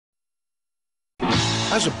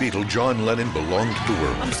As a Beatle, John Lennon belonged to the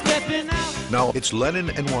world. I'm stepping out. Now it's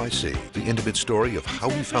LennoNYC, the intimate story of how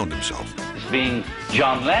he found himself. Being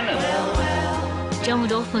John Lennon. John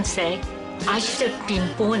would often say, I should have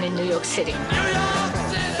been born in New York City.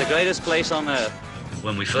 The greatest place on earth.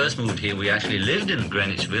 When we first moved here, we actually lived in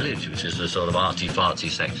Greenwich Village, which is a sort of artsy-fartsy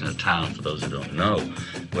section of town, for those who don't know,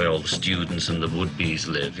 where all the students and the would-bes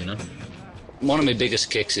live, you know. One of my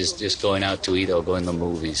biggest kicks is just going out to eat or going to the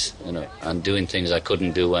movies, you know, and doing things I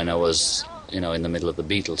couldn't do when I was, you know, in the middle of the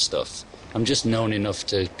Beatles stuff. I'm just known enough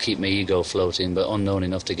to keep my ego floating, but unknown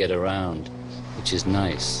enough to get around, which is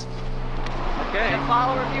nice. Okay. A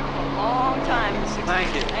follower of you for a long time.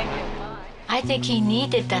 Thank you. Thank you. I think he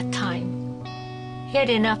needed that time. He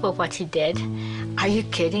had enough of what he did. Are you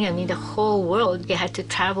kidding? I mean, the whole world, he had to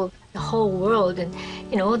travel the whole world and,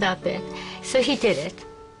 you know, all that bit. So he did it.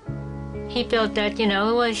 He felt that, you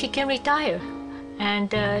know, well, he can retire and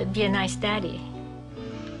be a nice daddy.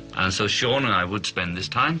 And so Sean and I would spend this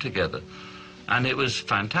time together, and it was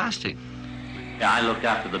fantastic. Yeah, I looked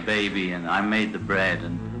after the baby, and I made the bread,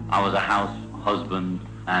 and I was a house husband,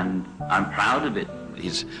 and I'm proud of it.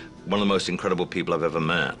 He's one of the most incredible people I've ever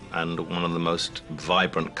met, and one of the most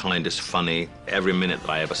vibrant, kindest, funny. Every minute that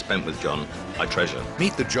I ever spent with John, I treasure.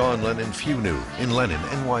 Meet the John Lennon few knew in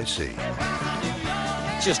LennoNYC.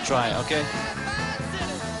 Just try it, okay?